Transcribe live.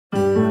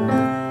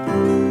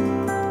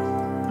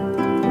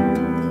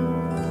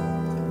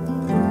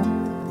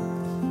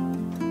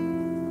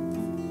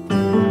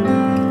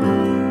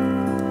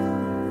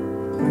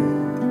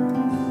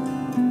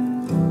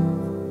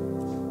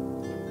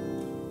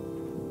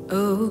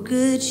Oh,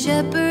 good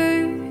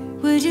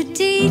shepherd, would you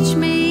teach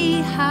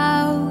me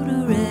how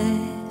to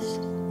rest?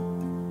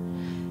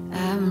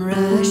 I'm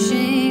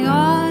rushing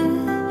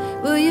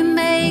on, will you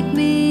make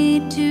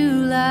me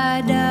to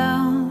lie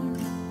down?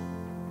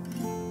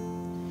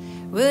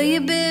 Will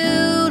you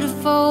build a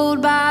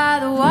fold by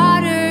the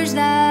waters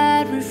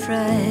that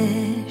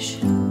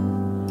refresh?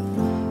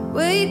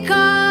 Will you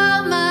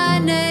call my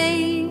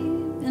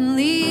name and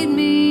lead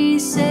me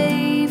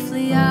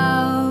safely out?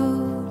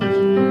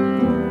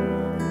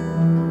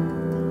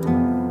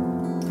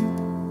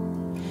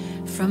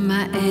 From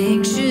my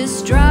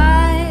anxious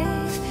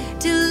drive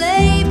to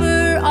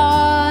labor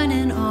on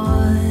and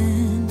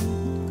on,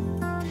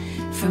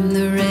 from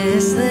the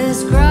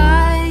restless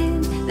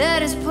grind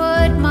that has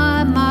put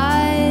my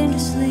mind to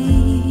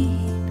sleep,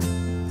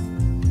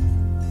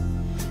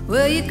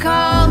 will you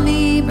call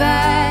me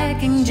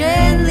back and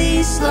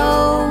gently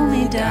slow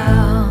me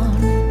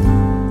down?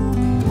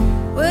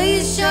 Will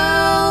you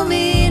show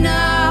me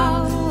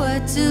now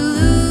what to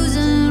lose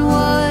and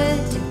what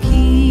to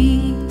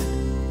keep?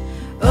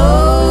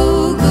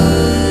 Oh,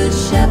 good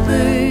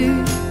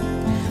shepherd,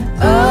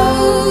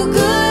 oh,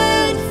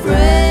 good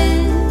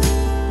friend,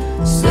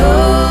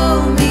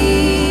 slow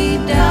me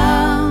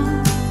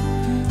down,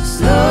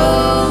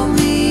 slow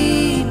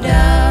me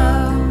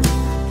down.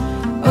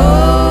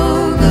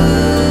 Oh,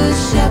 good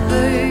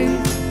shepherd,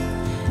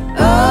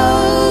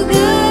 oh,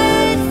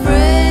 good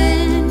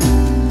friend,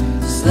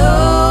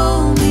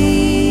 slow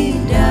me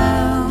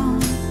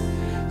down,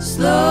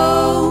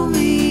 slow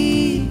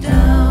me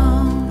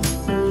down.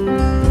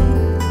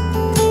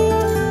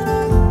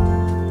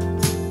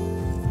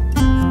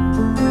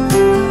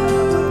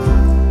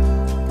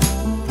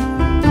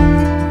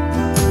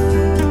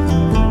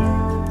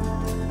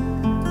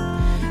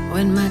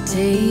 When my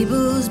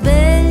table's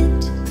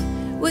bent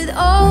with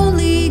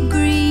only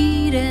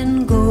greed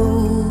and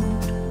gold,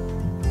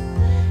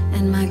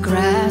 and my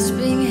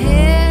grasping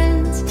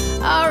hands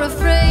are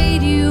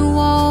afraid you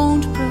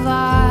won't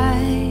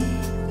provide,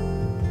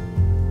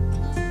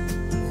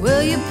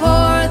 will you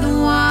pour